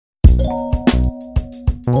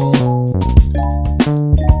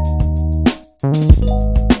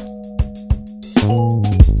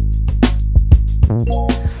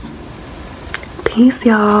Yes,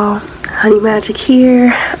 y'all, Honey Magic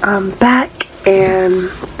here. I'm back, and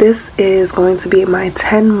this is going to be my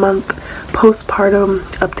 10-month postpartum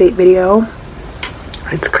update video.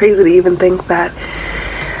 It's crazy to even think that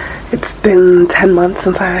it's been 10 months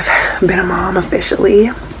since I've been a mom officially.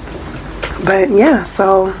 But yeah,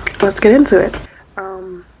 so let's get into it.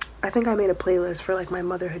 I think I made a playlist for like my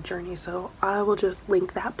motherhood journey, so I will just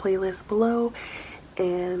link that playlist below.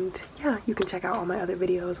 And yeah, you can check out all my other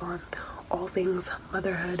videos on all things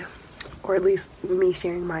motherhood, or at least me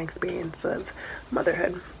sharing my experience of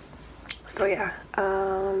motherhood. So yeah,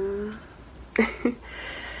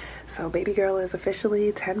 so baby girl is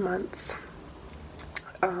officially 10 months.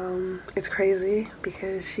 It's crazy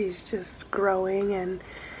because she's just growing and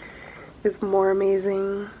is more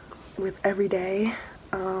amazing with every day.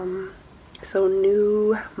 So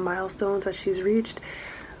new milestones that she's reached.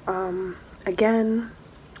 Again,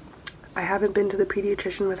 I haven't been to the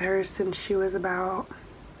pediatrician with her since she was about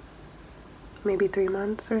maybe 3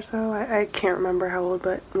 months or so. I can't remember how old,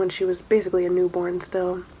 but when she was basically a newborn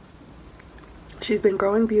still. She's been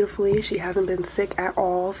growing beautifully. She hasn't been sick at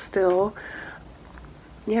all still.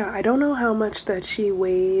 Yeah, I don't know how much that she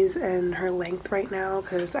weighs and her length right now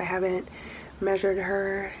because I haven't measured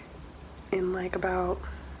her in like about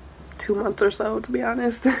 2 months or so, to be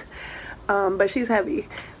honest. But she's heavy.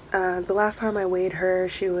 The last time I weighed her,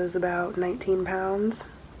 she was about 19 pounds,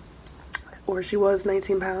 or she was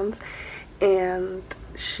 19 pounds, and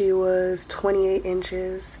she was 28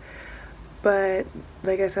 inches. But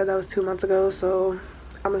like I said, that was 2 months ago, so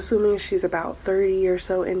I'm assuming she's about 30 or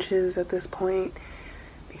so inches at this point,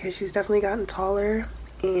 because she's definitely gotten taller,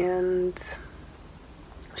 and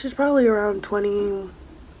she's probably around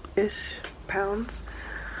 20-ish pounds.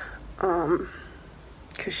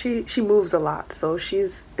 Because she moves a lot, so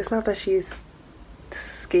it's not that she's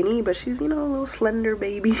skinny, but she's, you know, a little slender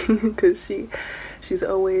baby because she's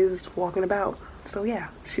always walking about. So yeah,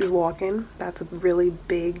 she's walking. That's a really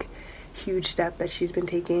big, huge step that she's been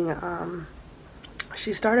taking.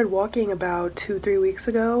 She started walking about 2-3 weeks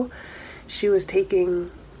ago. She was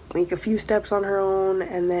taking like a few steps on her own,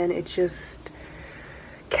 and then it just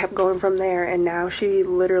kept going from there, and now she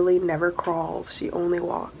literally never crawls. She only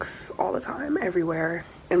walks all the time, everywhere.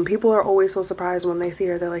 And people are always so surprised when they see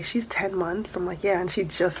her. They're like, she's 10 months. I'm like, yeah, and she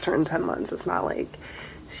just turned 10 months. It's not like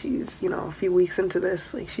she's, you know, a few weeks into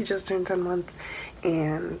this. Like, she just turned 10 months,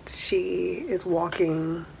 and she is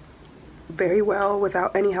walking very well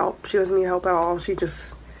without any help. She doesn't need help at all.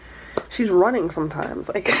 She's running sometimes.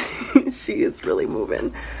 Like, she is really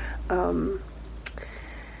moving.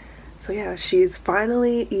 So yeah, she's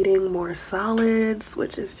finally eating more solids,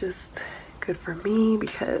 which is just good for me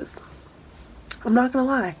because I'm not gonna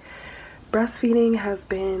lie, breastfeeding has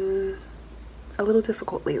been a little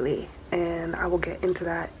difficult lately, and I will get into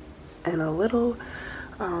that in a little.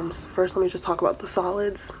 So first, let me just talk about the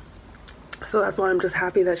solids. So that's why I'm just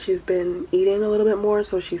happy that she's been eating a little bit more,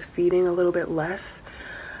 so she's feeding a little bit less.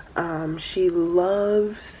 She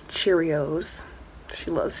loves Cheerios. She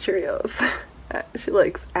loves Cheerios. She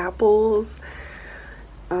likes apples.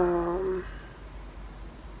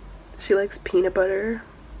 She likes peanut butter.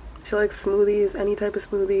 She likes smoothies, any type of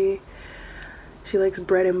smoothie. She likes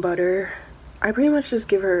bread and butter. I pretty much just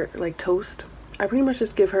give her like toast. I pretty much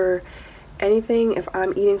just give her anything. If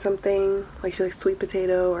I'm eating something, like she likes sweet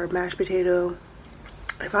potato or mashed potato.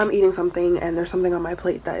 If I'm eating something and there's something on my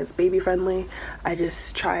plate that is baby friendly, I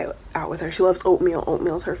just try it out with her. She loves oatmeal.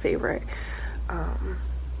 Oatmeal's her favorite.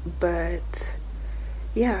 But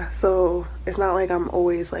yeah, so it's not like I'm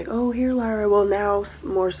always like, oh, here, Lyra. Well, now,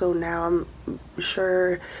 more so now, I'm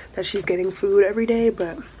sure that she's getting food every day,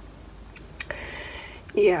 but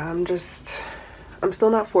yeah, I'm still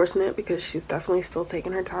not forcing it because she's definitely still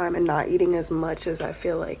taking her time and not eating as much as I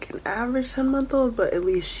feel like an average 10-month-old, but at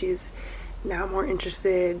least she's now more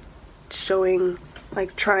interested, showing,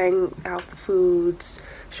 like, trying out the foods,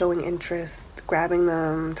 showing interest, grabbing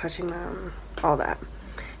them, touching them, all that.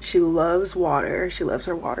 She loves water. She loves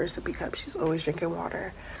her water sippy cup. She's always drinking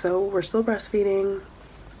water. So we're still breastfeeding,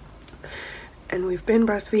 and we've been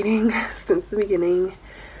breastfeeding since the beginning,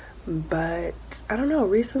 but I don't know,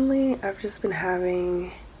 recently I've just been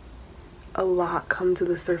having a lot come to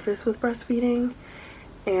the surface with breastfeeding,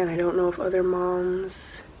 and I don't know if other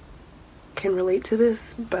moms can relate to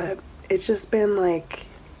this, but it's just been like,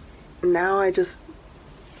 now I just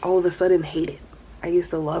all of a sudden hate it. I used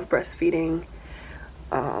to love breastfeeding,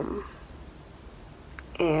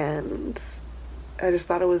 and I just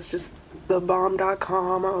thought it was just the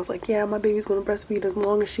bomb.com. I was like, yeah, my baby's gonna breastfeed as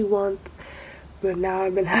long as she wants. But now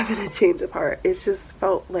I've been having a change of heart. It's just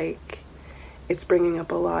felt like it's bringing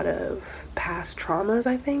up a lot of past traumas,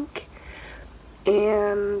 I think.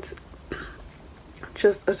 and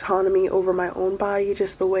just autonomy over my own body,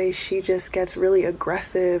 just the way she just gets really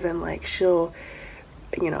aggressive, and like she'll,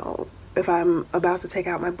 you know, if I'm about to take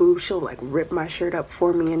out my boob, she'll like rip my shirt up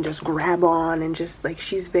for me and just grab on, and just like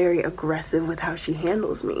she's very aggressive with how she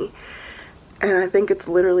handles me. And I think it's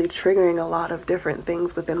literally triggering a lot of different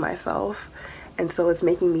things within myself. And so it's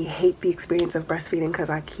making me hate the experience of breastfeeding, because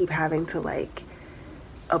I keep having to like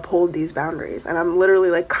uphold these boundaries. And I'm literally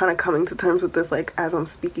like kind of coming to terms with this like as I'm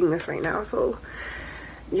speaking this right now. So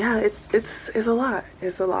yeah, it's a lot.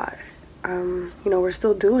 It's a lot. You know, we're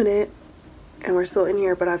still doing it and we're still in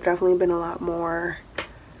here, but I've definitely been a lot more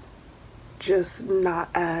just not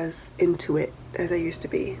as into it as I used to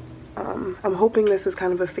be. I'm hoping this is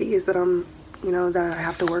kind of a phase that you know, that I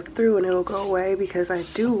have to work through, and it'll go away, because I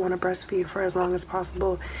do want to breastfeed for as long as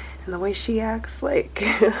possible. And the way she acts, like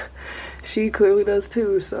she clearly does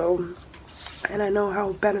too. So, and I know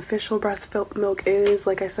how beneficial breast milk is.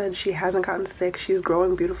 Like I said, she hasn't gotten sick, she's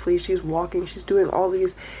growing beautifully, she's walking, she's doing all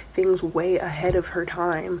these things way ahead of her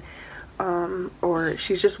time, or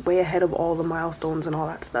she's just way ahead of all the milestones and all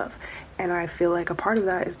that stuff. And I feel like a part of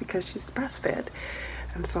that is because she's breastfed.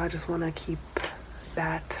 And so I just want to keep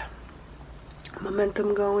that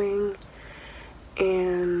momentum going.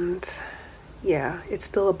 And yeah, it's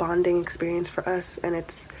still a bonding experience for us, and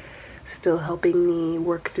it's still helping me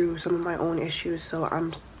work through some of my own issues. So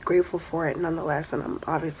I'm grateful for it nonetheless, and I'm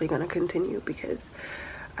obviously going to continue because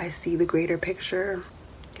I see the greater picture.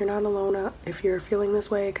 You're not alone if you're feeling this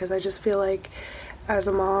way, because I just feel like as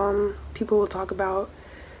a mom, people will talk about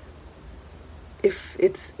if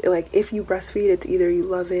it's like, if you breastfeed, it's either you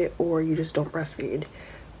love it or you just don't breastfeed.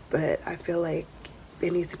 But I feel like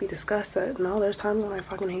it needs to be discussed that no, there's times when I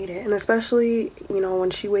fucking hate it. And especially, you know, when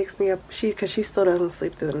she wakes me up, because she still doesn't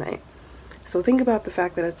sleep through the night. So think about the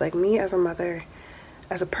fact that it's like me as a mother,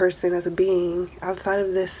 as a person, as a being, outside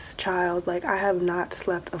of this child, like I have not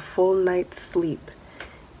slept a full night's sleep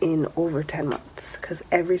in over 10 months, because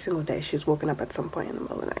every single day she's woken up at some point in the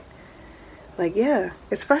middle of the night. Like, yeah,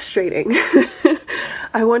 it's frustrating.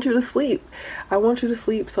 I want you to sleep. I want you to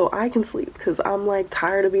sleep so I can sleep, because I'm like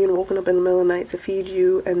tired of being woken up in the middle of the night to feed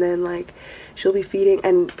you, and then like she'll be feeding.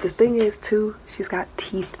 And the thing is too, she's got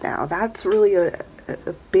teeth now. That's really a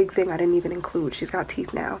big thing I didn't even include. She's got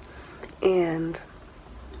teeth now, and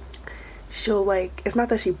she'll like, it's not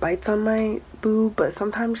that she bites on my boob, but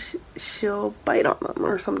sometimes she'll bite on them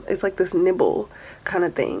or some, it's like this nibble kind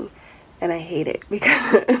of thing. And I hate it,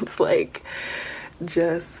 because it's like,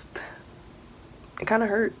 just, it kind of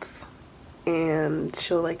hurts. And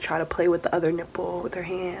she'll like try to play with the other nipple with her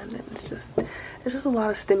hand, and it's just a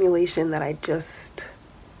lot of stimulation that I just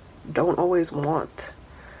don't always want.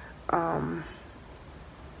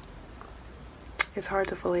 It's hard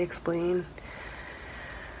to fully explain.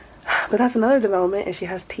 But that's another development, is she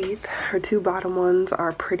has teeth. Her two bottom ones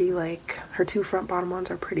are pretty, like, her two front bottom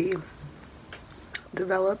ones are pretty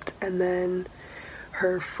developed, and then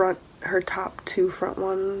her top two front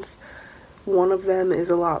ones, one of them is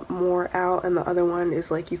a lot more out, and the other one is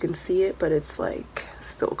like, you can see it, but it's like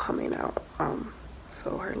still coming out.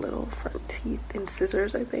 So her little front teeth and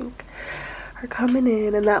scissors, I think, are coming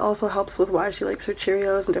in, and that also helps with why she likes her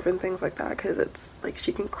Cheerios and different things like that, because it's like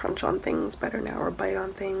she can crunch on things better now, or bite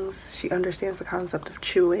on things. She understands the concept of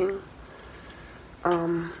chewing.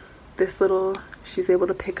 She's able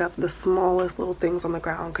to pick up the smallest little things on the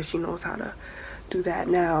ground, because she knows how to do that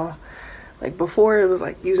now. Like before, it was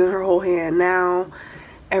like using her whole hand. Now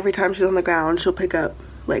every time she's on the ground, she'll pick up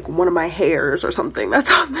like one of my hairs or something that's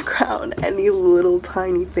on the ground. Any little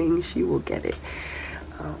tiny thing, she will get it.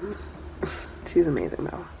 She's amazing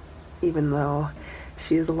though, even though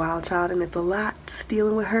she is a wild child, and it's a lot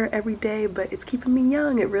dealing with her every day, but it's keeping me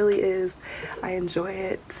young. It really is. I enjoy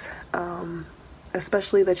it.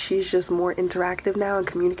 Especially that she's just more interactive now and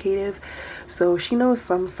communicative. So she knows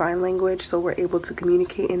some sign language, so we're able to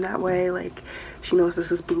communicate in that way. Like, she knows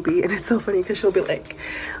this is booby, and it's so funny because she'll be like,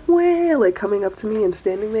 well, like coming up to me and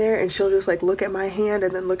standing there, and she'll just like look at my hand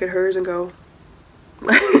and then look at hers and go,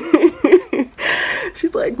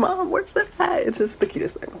 she's like, Mom, where's that at? It's just the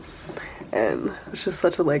cutest thing. And it's just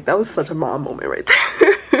such a, like, that was such a mom moment right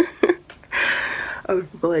there. Other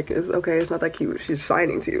people like, it's okay, it's not that cute, she's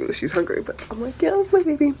signing to you, she's hungry. But I'm like, yeah, that's my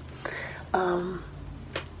baby.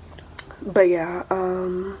 But yeah,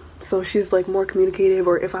 so she's like more communicative,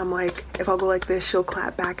 or if I'm like, if I'll go like this, she'll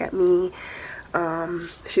clap back at me.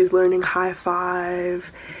 She's learning high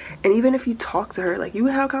five. And even if you talk to her, like, you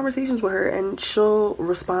have conversations with her and she'll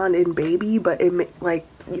respond in baby, but like,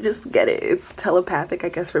 you just get it. It's telepathic, I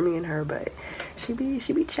guess, for me and her. But she be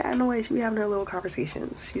chatting away. She be having her little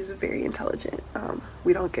conversations. She's very intelligent.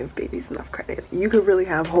 We don't give babies enough credit. You could really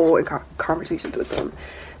have whole conversations with them.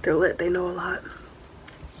 They're lit. They know a lot.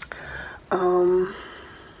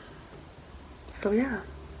 So yeah,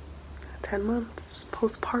 10 months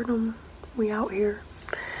postpartum. We out here.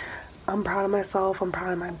 I'm proud of myself. I'm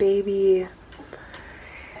proud of my baby.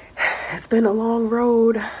 It's been a long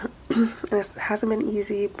road and it hasn't been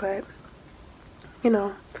easy, but you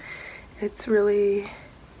know, it's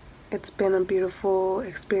been a beautiful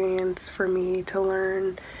experience for me to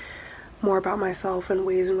learn more about myself and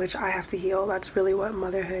ways in which I have to heal. That's really what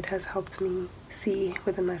motherhood has helped me see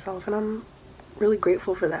within myself, and I'm really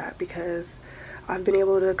grateful for that, because I've been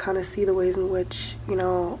able to kind of see the ways in which, you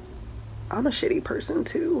know, I'm a shitty person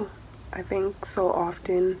too. I think so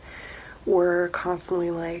often we're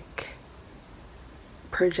constantly like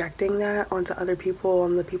projecting that onto other people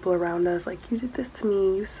and the people around us. Like, you did this to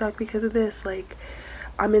me, you suck because of this, like,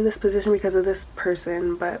 I'm in this position because of this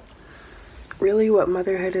person. But really what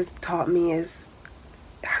motherhood has taught me is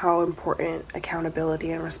how important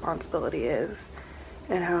accountability and responsibility is,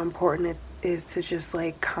 and how important it is to just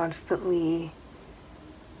like constantly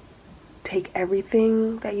take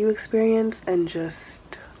everything that you experience and just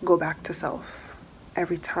go back to self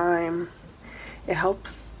every time. It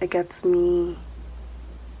helps. It gets me.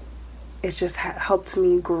 It's just helped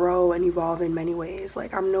me grow and evolve in many ways.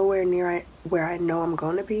 Like, I'm nowhere near where I know I'm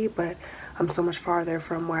going to be, but I'm so much farther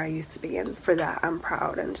from where I used to be, and for that I'm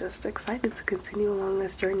proud and just excited to continue along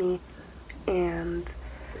this journey and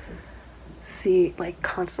see, like,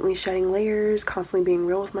 constantly shedding layers, constantly being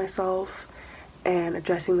real with myself, and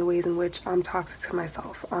addressing the ways in which I'm toxic to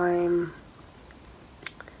myself. I'm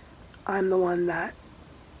the one that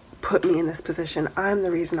put me in this position. I'm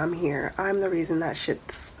the reason I'm here. I'm the reason that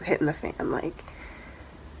shit's hitting the fan. Like,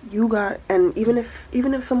 you got, and even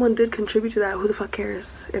if someone did contribute to that, who the fuck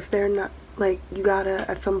cares? If they're not, like, you gotta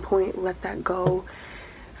at some point let that go,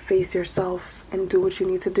 face yourself, and do what you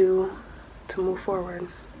need to do to move forward.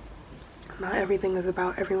 Not everything is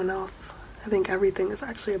about everyone else. I think everything is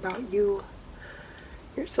actually about you,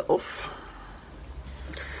 yourself.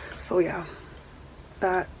 So yeah,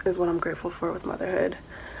 that is what I'm grateful for with motherhood.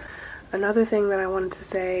 Another thing that I wanted to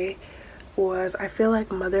say was, I feel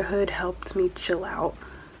like motherhood helped me chill out,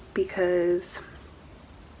 because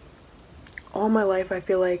all my life I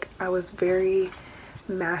feel like I was very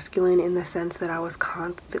masculine in the sense that I was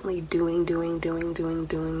constantly doing,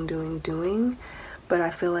 but I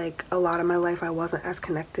feel like a lot of my life I wasn't as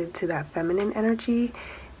connected to that feminine energy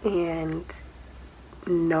and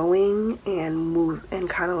knowing and move and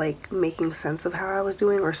kind of like making sense of how I was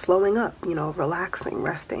doing, or slowing up, you know, relaxing,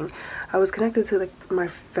 resting. I was connected to my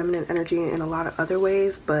feminine energy in a lot of other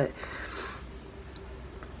ways, but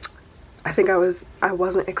I think I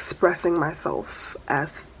wasn't expressing myself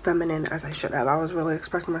as feminine as I should have. I was really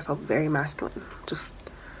expressing myself very masculine, just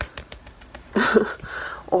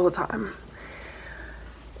all the time.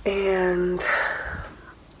 And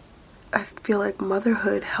I feel like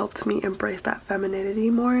motherhood helped me embrace that femininity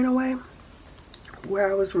more in a way,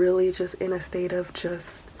 where I was really just in a state of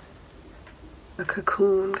just a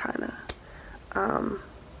cocoon kind of.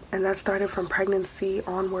 And that started from pregnancy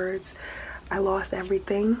onwards. I lost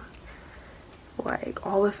everything. Like,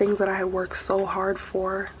 all the things that I had worked so hard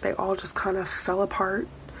for, they all just kind of fell apart.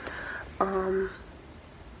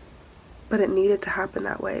 But it needed to happen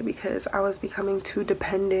that way, because I was becoming too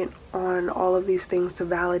dependent on all of these things to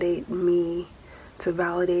validate me, to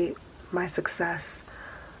validate my success.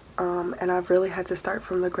 And I've really had to start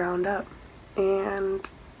from the ground up, and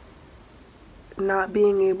not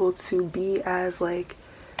being able to be as like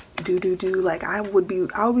do like I would be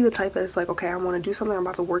the type that's like, okay, I want to do something, I'm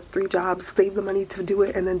about to work 3 jobs, save the money to do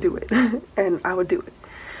it, and then do it. And I would do it.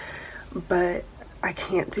 But I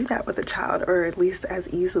can't do that with a child, or at least as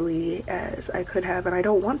easily as I could have, and I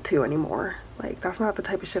don't want to anymore. Like, that's not the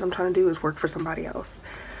type of shit I'm trying to do, is work for somebody else.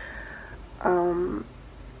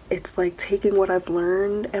 It's like taking what I've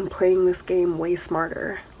learned and playing this game way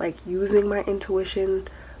smarter, like using my intuition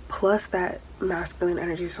plus that masculine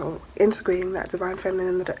energy, so integrating that divine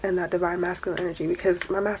feminine and that divine masculine energy, because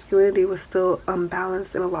my masculinity was still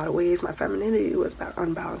unbalanced in a lot of ways, my femininity was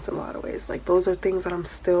unbalanced in a lot of ways. Like, those are things that I'm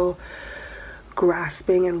still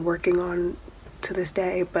grasping and working on to this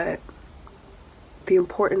day. But the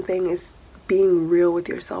important thing is being real with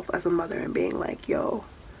yourself as a mother and being like, yo,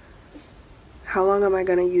 how long am I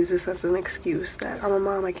gonna use this as an excuse that I'm a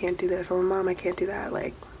mom, I can't do this, I'm a mom, I can't do that?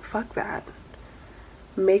 Like, fuck that.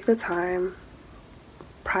 make the time,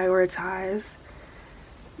 prioritize,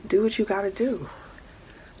 do what you gotta do.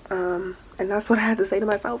 And that's what I had to say to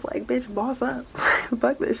myself, like, bitch, boss up.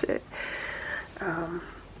 Fuck this shit.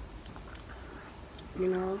 You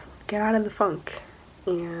know, get out of the funk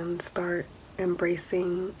and start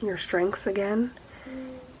embracing your strengths again.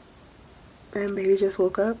 And baby just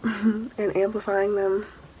woke up and amplifying them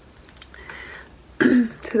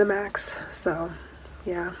to the max. So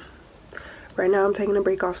yeah, right now I'm taking a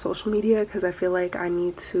break off social media because I feel like I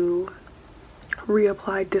need to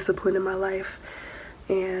reapply discipline in my life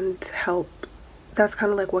and help. That's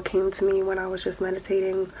kind of like what came to me when I was just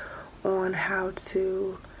meditating on how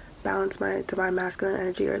to balance my divine masculine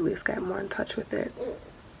energy, or at least get more in touch with it.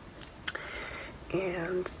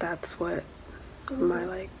 And that's what my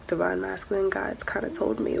like divine masculine guides kind of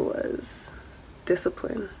told me was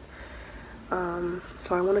discipline.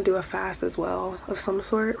 So I want to do a fast as well of some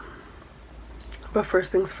sort, but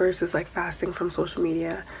first things first is like fasting from social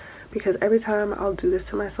media, because every time I'll do this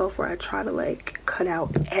to myself where I try to like cut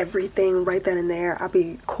out everything right then and there, I'll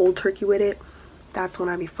be cold turkey with it, that's when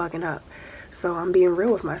I be fucking up. So I'm being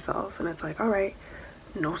real with myself, and it's like, all right,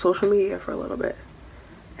 no social media for a little bit,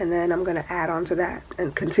 and then I'm gonna add on to that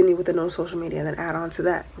and continue with the no social media, and then add on to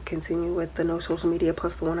that and continue with the no social media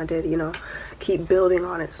plus the one I did, you know, keep building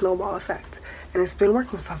on it, snowball effect. And it's been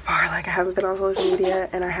working so far. Like, I haven't been on social media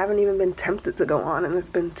and I haven't even been tempted to go on, and it's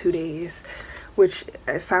been 2 days, which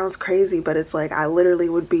it sounds crazy, but it's like I literally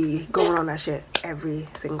would be going on that shit every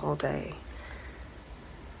single day.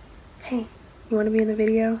 Hey, you want to be in the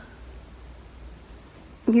video?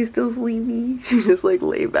 He's still sleepy. She just like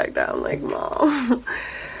laid back down like, Mom.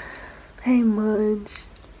 Hey, Munch.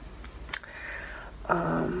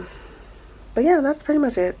 But yeah, that's pretty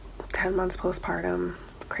much it. 10 months postpartum.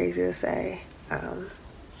 Crazy to say.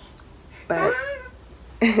 But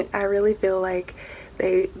I really feel like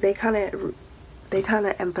they kind of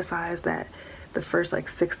emphasize that the first like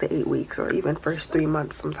 6 to 8 weeks, or even first 3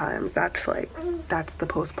 months sometimes, that's the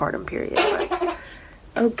postpartum period. Like,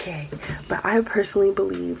 okay, but I personally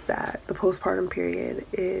believe that the postpartum period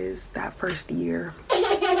is that first year.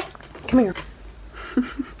 Come here.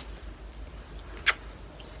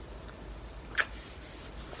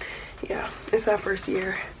 Yeah, it's that first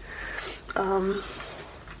year.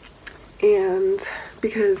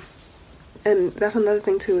 And that's another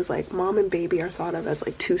thing too, is like mom and baby are thought of as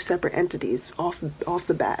like two separate entities off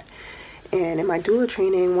the bat. And in my doula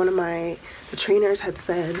training, one of the trainers had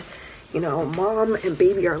said, you know, mom and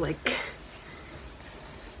baby are like,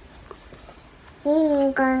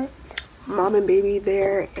 mom and baby,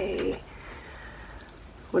 they're a,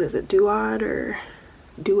 what is it, duad or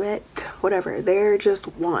duet, whatever, they're just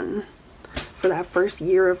one. For that first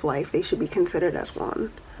year of life, they should be considered as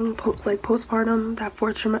one. Like postpartum, that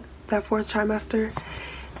fourth trimester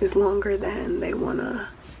is longer than they wanna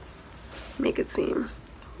make it seem.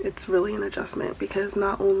 It's really an adjustment, because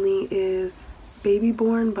not only is baby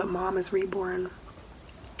born, but mom is reborn,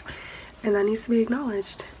 and that needs to be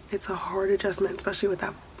acknowledged. It's a hard adjustment, especially with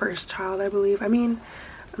that first child, I believe. I mean,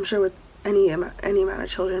 I'm sure with any amount of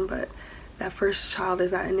children, but that first child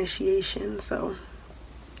is that initiation, so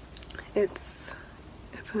it's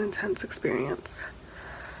an intense experience.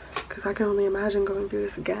 Because I can only imagine going through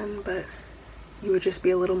this again, but you would just be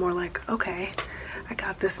a little more like, okay, I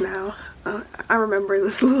got this now. I remember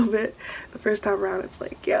this a little bit. The first time around, it's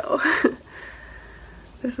like, yo,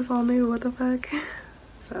 this is all new, what the fuck?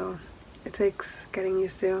 So it takes getting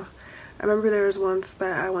used to. I remember there was once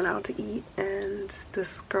that I went out to eat, and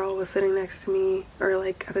this girl was sitting next to me, or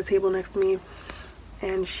like at the table next to me,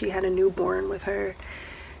 and she had a newborn with her.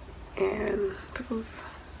 And this was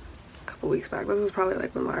a couple weeks back. This was probably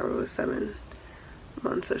like when Lyra was 7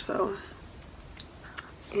 months or so.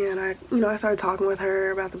 And I started talking with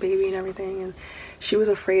her about the baby and everything, and she was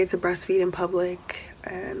afraid to breastfeed in public,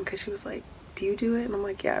 and because she was like, do you do it? And I'm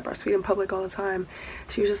like, yeah, I breastfeed in public all the time.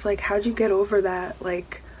 She was just like, how'd you get over that?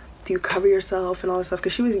 Like, do you cover yourself and all this stuff?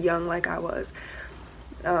 Because she was young like I was,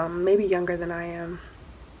 maybe younger than I am.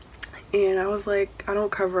 And I was like, I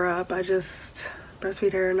don't cover up, I just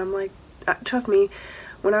breastfeed her. And I'm like, trust me,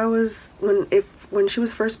 when she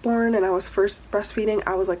was first born and I was first breastfeeding,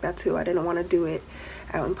 I was like that too. I didn't want to do it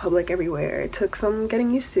out in public everywhere. It took some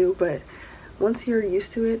getting used to, but once you're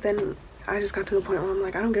used to it, then I just got to the point where I'm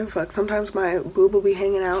like, I don't give a fuck. Sometimes my boob will be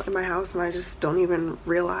hanging out in my house and I just don't even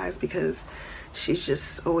realize, because she's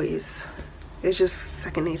just always, it's just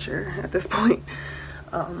second nature at this point.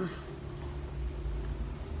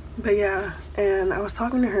 But yeah, and I was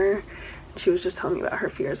talking to her, and she was just telling me about her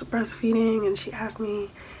fears of breastfeeding, and she asked me,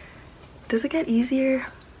 does it get easier?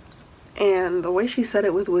 And the way she said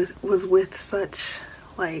it was with such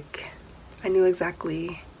like I knew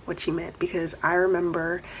exactly what she meant, because I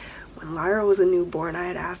remember when Lyra was a newborn, I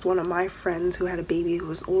had asked one of my friends who had a baby who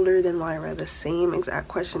was older than Lyra the same exact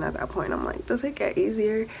question at that point. I'm like, does it get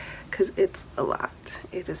easier? Because it's a lot.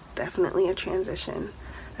 It is definitely a transition,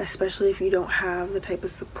 especially if you don't have the type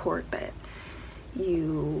of support that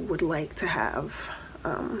you would like to have,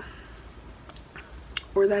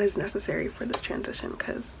 or that is necessary for this transition.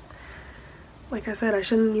 Because like I said, I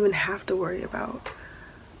shouldn't even have to worry about,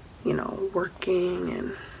 you know, working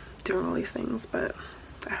and doing all these things, but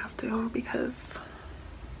I have to, because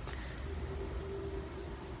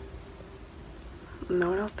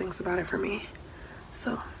no one else thinks about it for me.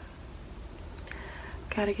 So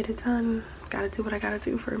gotta get it done, gotta do what I gotta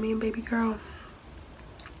do for me and baby girl.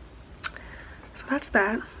 So that's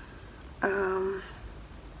that.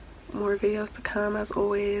 More videos to come as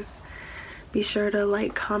always. Be sure to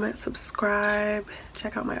like, comment, subscribe,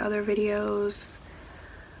 check out my other videos.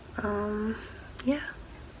 Yeah,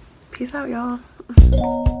 peace out, y'all.